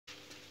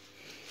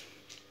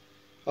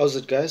How's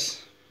it,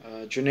 guys?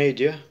 Junaid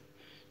here.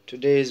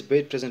 Today's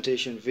bait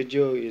presentation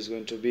video is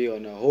going to be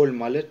on a whole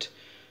mullet,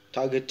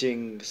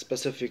 targeting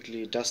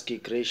specifically dusky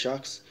gray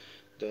sharks,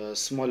 the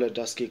smaller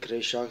dusky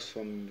gray sharks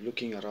from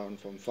looking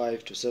around from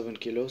 5 to 7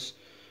 kilos,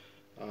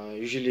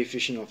 usually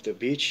fishing off the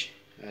beach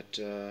at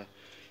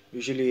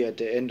usually at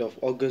the end of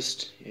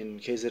August in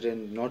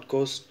KZN North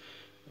Coast.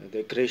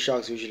 The gray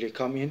sharks usually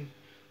come in.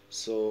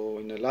 So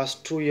in the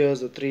last 2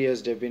 years or 3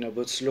 years they've been a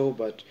bit slow,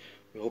 but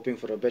we're hoping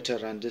for a better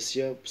run this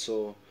year.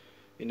 So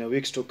in the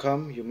weeks to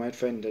come you might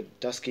find the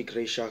dusky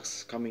gray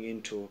sharks coming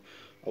into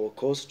our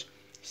coast.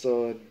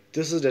 So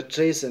this is the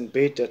trace and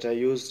bait that I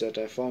use that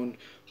I found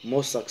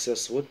most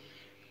success with.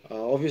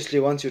 Obviously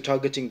once you're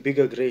targeting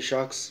bigger gray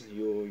sharks,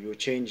 you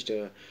change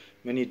the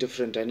many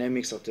different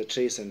dynamics of the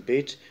trace and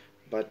bait,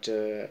 but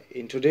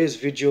in today's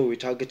video we're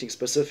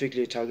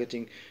specifically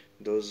targeting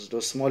those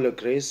smaller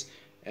grays,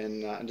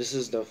 and this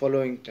is the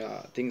following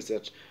things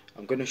that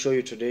I'm going to show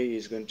you today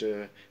is going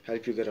to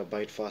help you get a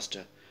bite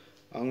faster.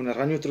 I'm going to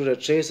run you through the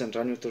trace and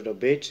run you through the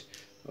bait.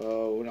 I'm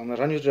going to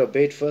run you through the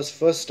bait first.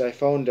 First, I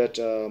found that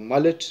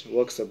mullet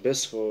works the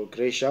best for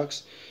gray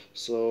sharks.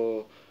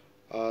 So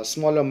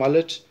smaller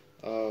mullet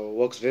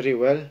works very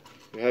well.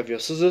 You have your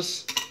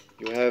scissors,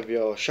 you have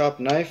your sharp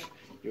knife,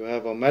 you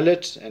have a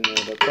mallet, and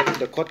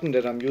the cotton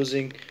that I'm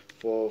using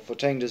for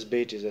tying this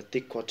bait is a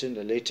thick cotton,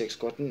 the latex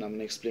cotton. I'm going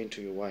to explain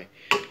to you why.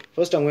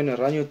 First, I'm going to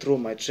run you through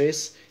my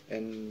trace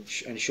and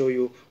show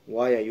you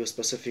why I use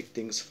specific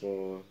things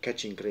for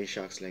catching gray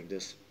sharks like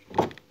this.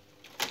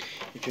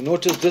 If you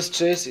notice, this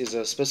trace is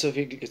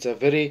it's a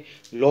very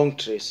long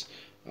trace.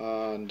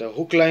 The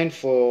hook line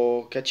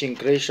for catching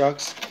gray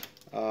sharks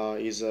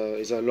is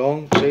a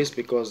long trace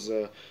because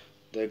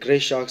the gray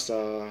sharks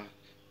are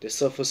the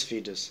surface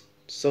feeders,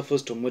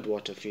 surface to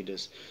mid-water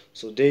feeders.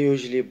 So they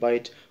usually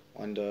bite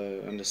on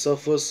the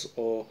surface,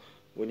 or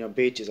when your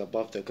bait is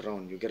above the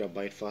ground you get a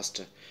bite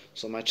faster.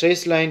 So my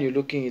trace line, you're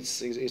looking,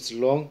 it's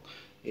long.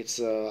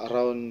 It's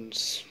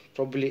around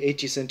probably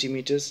 80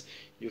 centimeters.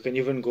 You can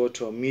even go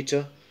to a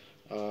meter.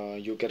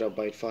 You get a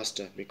bite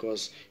faster,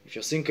 because if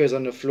your sinker is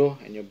on the floor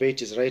and your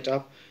bait is right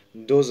up,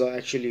 those are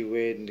actually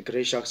where the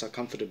gray sharks are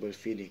comfortable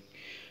feeding.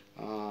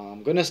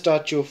 I'm gonna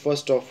start you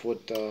first off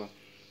with the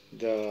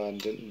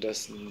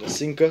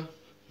sinker.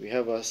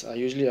 I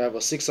usually have a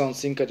 6-ounce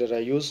sinker that I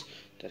use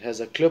that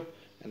has a clip,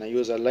 and I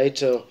use a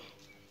lighter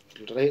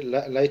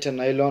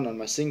nylon on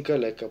my sinker,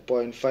 like a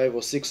 0.5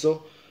 or 6,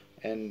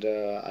 and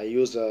I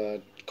use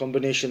a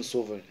combination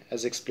swivel,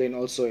 as explained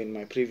also in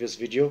my previous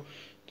video.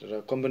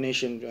 The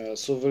combination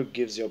swivel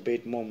gives your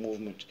bait more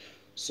movement.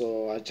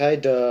 So I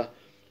tied the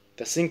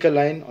sinker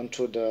line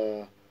onto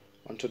the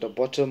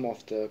bottom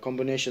of the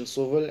combination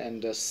swivel,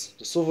 and the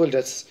swivel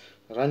that's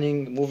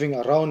moving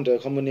around the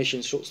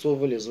combination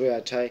swivel is where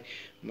I tie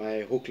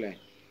my hook line.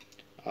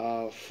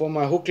 For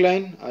my hook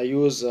line I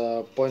use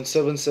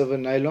 0.77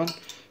 nylon.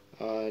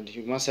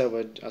 You must have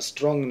a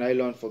strong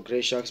nylon for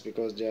gray sharks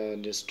because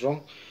they're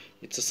strong.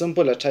 It's a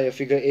simple, I tie a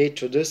figure 8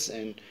 to this,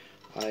 and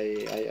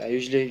I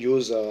usually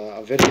use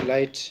a very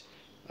light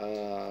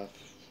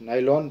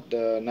nylon.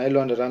 The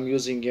nylon that I'm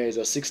using here is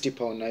a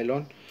 60-pound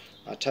nylon.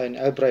 I tie an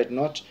Albright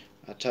knot,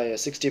 I tie a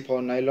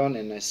 60-pound nylon,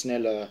 and I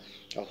snell a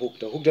hook.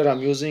 The hook that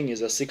I'm using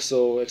is a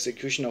 6/0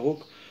 executioner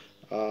hook.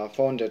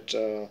 Found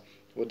that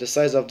with the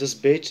size of this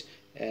bait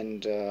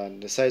and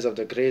the size of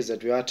the grays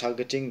that we are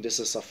targeting, this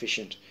is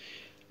sufficient.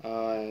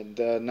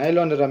 The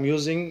nylon that I'm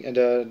using, and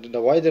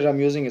the wire that I'm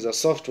using, is a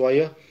soft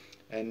wire,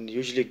 and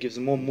usually gives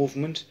more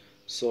movement.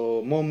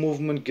 So more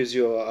movement gives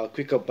you a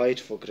quicker bite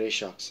for gray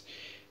sharks.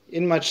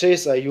 In my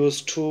trace I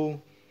use two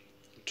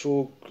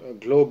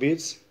glow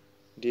beads.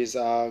 These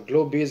are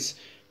glow beads.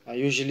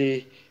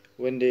 Usually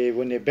when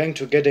they bang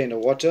together in the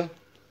water,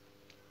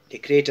 they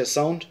create a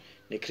sound,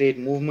 they create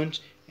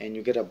movement, and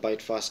you get a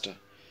bite faster.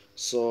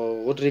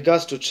 So with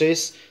regards to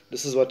trace,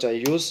 this is what I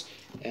use,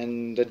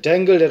 and the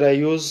dangle that I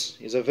use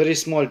is a very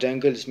small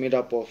dangle. It's made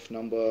up of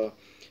number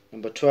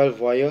 12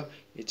 wire.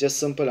 It's just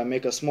simple. I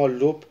make a small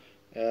loop.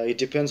 It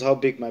depends how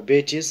big my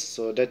bait is,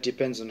 so that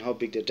depends on how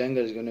big the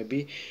dangle is going to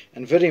be.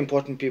 And very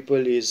important,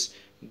 people, is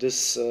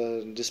this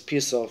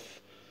piece of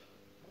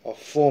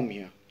foam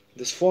here.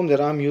 This foam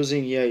that I'm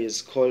using here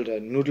is called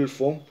a noodle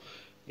foam.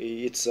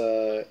 It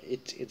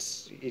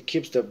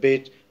keeps the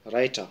bait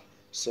right up.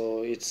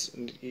 So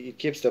it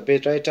keeps the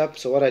bait right up.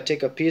 So what, I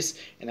take a piece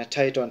and I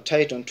tie it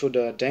tight onto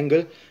the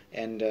dangle,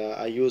 and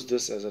I use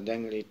this as a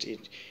dangle.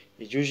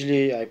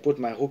 Usually I put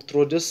my hook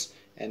through this,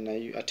 and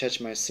I attach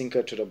my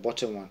sinker to the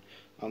bottom one.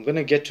 I'm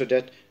gonna get to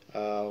that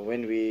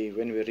when we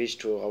reach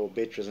to our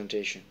bait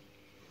presentation.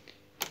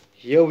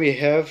 Here we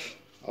have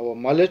our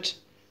mullet,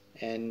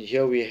 and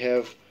here we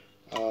have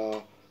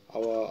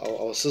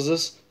our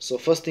scissors. So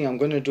first thing I'm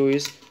going to do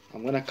is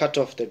I'm going to cut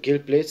off the gill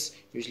plates.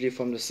 Usually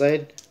from the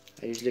side,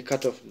 I usually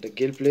cut off the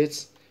gill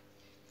plates,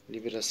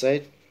 leave it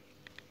aside.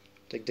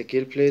 Take the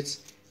gill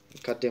plates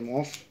and cut them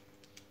off.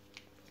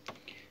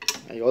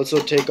 I also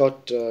take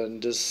out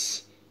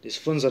these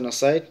fins on the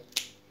side,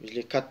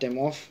 usually cut them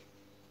off.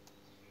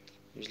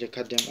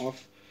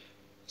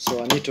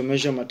 So I need to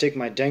measure, take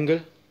my dangle.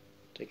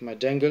 take my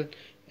dangle,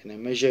 and I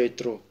measure it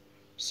through.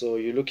 So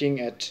you're looking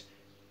at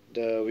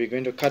we're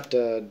going to cut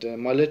the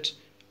mullet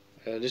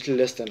a little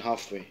less than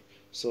halfway.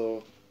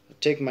 So I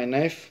take my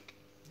knife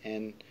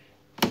and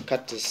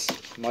cut this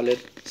mullet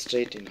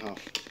straight in half.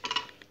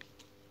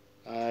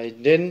 I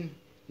then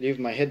leave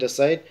my head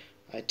aside.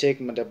 I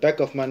take the back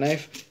of my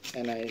knife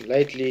and I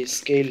lightly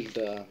scale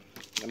the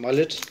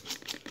mullet.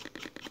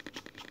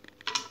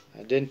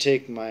 I then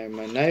take my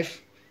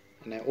knife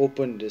and I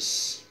open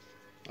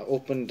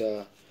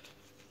the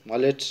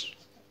mullet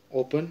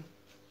open.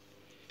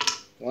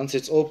 Once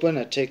it's open,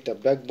 I take the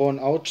backbone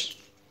out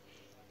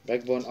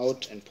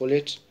and pull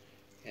it,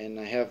 and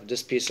I have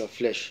this piece of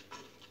flesh.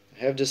 I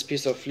have this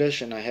piece of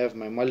flesh and I have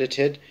my mullet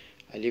head.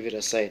 I leave it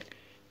aside.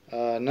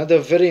 Another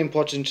very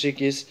important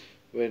trick is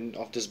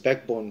of this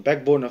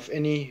backbone of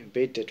any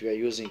bait that we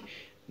are using.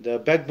 The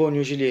backbone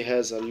usually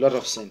has a lot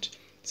of scent.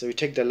 So we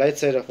take the light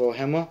side of our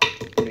hammer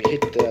and we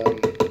hit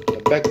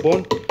the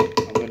backbone.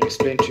 I'm going to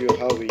explain to you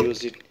how we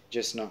use it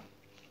just now.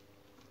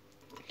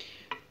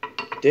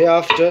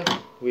 Thereafter,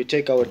 we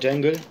take our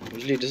dangle.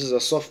 Usually this is a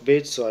soft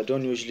bait, so I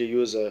don't usually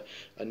use a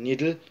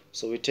needle.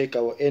 So we take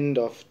our end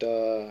of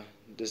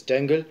this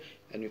dangle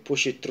and we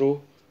push it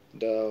through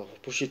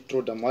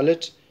the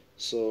mullet,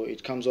 so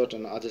it comes out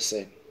on the other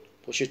side.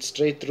 Push it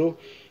straight through,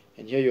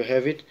 and here you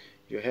have it.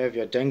 You have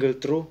your dangle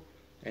through,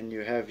 and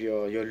you have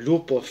your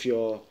loop of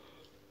your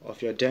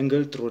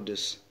dangle through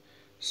this.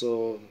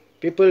 So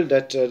people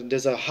that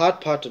there's a hard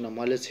part on a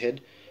mullet's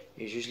head,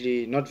 is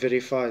usually not very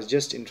far, it's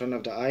just in front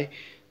of the eye.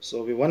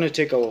 So we want to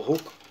take our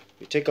hook.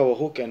 We take our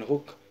hook and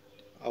hook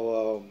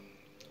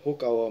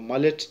our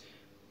mullet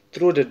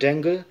through the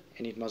dangle,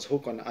 and it must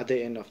hook on the other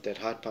end of that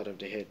hard part of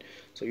the head.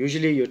 So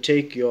usually you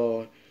take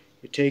your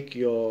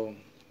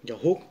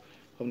hook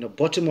from the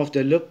bottom of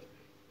the lip,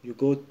 you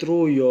go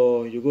through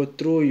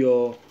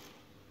your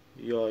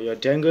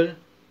dangle,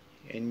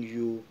 and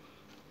you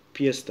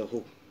pierce the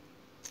hook,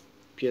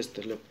 pierce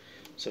the lip.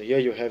 So here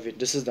you have it.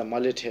 This is the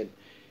mullet head.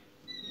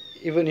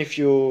 Even if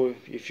you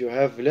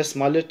have less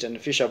mullet and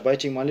fish are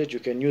biting mullet, you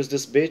can use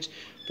this bait,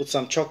 put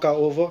some choker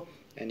over,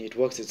 and it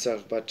works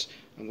itself. But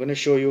I'm going to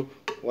show you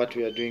what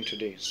we are doing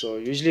today. So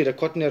usually the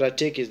cotton that I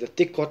take is the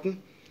thick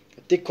cotton.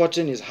 The thick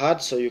cotton is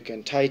hard, so you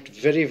can tie it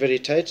very, very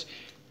tight.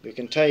 You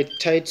can tie it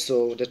tight,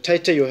 so the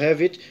tighter you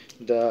have it,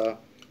 the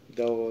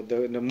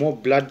more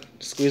blood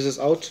squeezes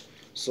out.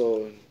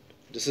 So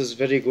this is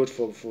very good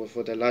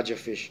for the larger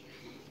fish.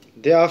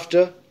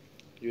 Thereafter,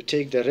 you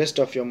take the rest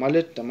of your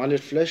mullet, the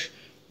mullet flesh.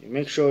 You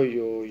make sure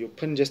you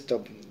pin just the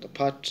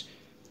part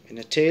in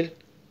the tail.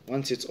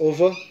 Once it's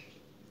over,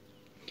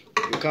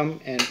 you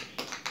come and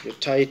you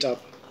tie it up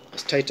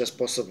as tight as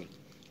possible.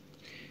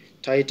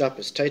 Tie it up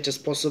as tight as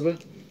possible.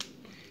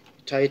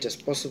 Tie it as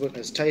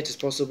tight as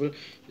possible.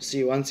 You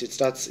see, once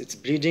it's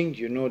bleeding,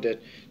 you know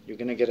that you're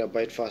gonna get a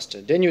bite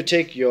faster. Then you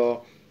take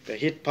the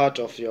hit part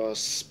of your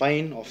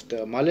spine of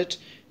the mullet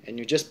and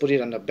you just put it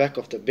on the back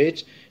of the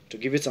bait to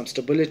give it some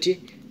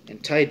stability,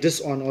 and tie this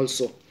on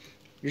also.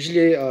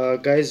 Usually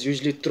guys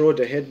usually throw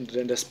the head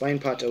and the spine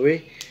part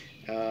away.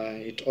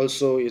 It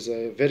also is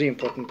a very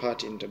important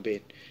part in the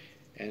bait.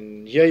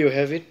 And here you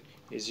have it.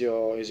 Is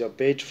your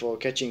bait for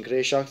catching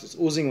gray sharks. It's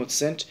oozing with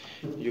scent.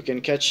 You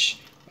can catch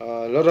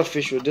a lot of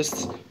fish with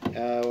this.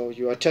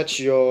 You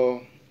attach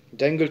your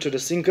dangle to the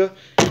sinker.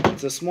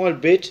 It's a small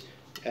bait.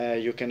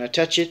 You can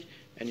attach it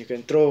and you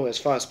can throw as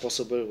far as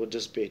possible with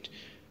this bait.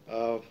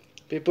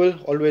 People,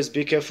 always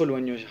be careful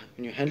when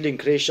you're handling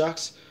gray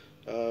sharks.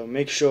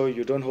 Make sure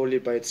you don't hold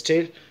it by its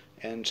tail,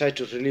 and try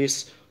to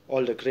release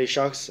all the gray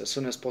sharks as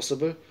soon as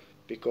possible,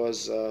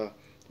 because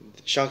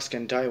sharks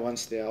can die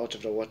once they are out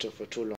of the water for too long.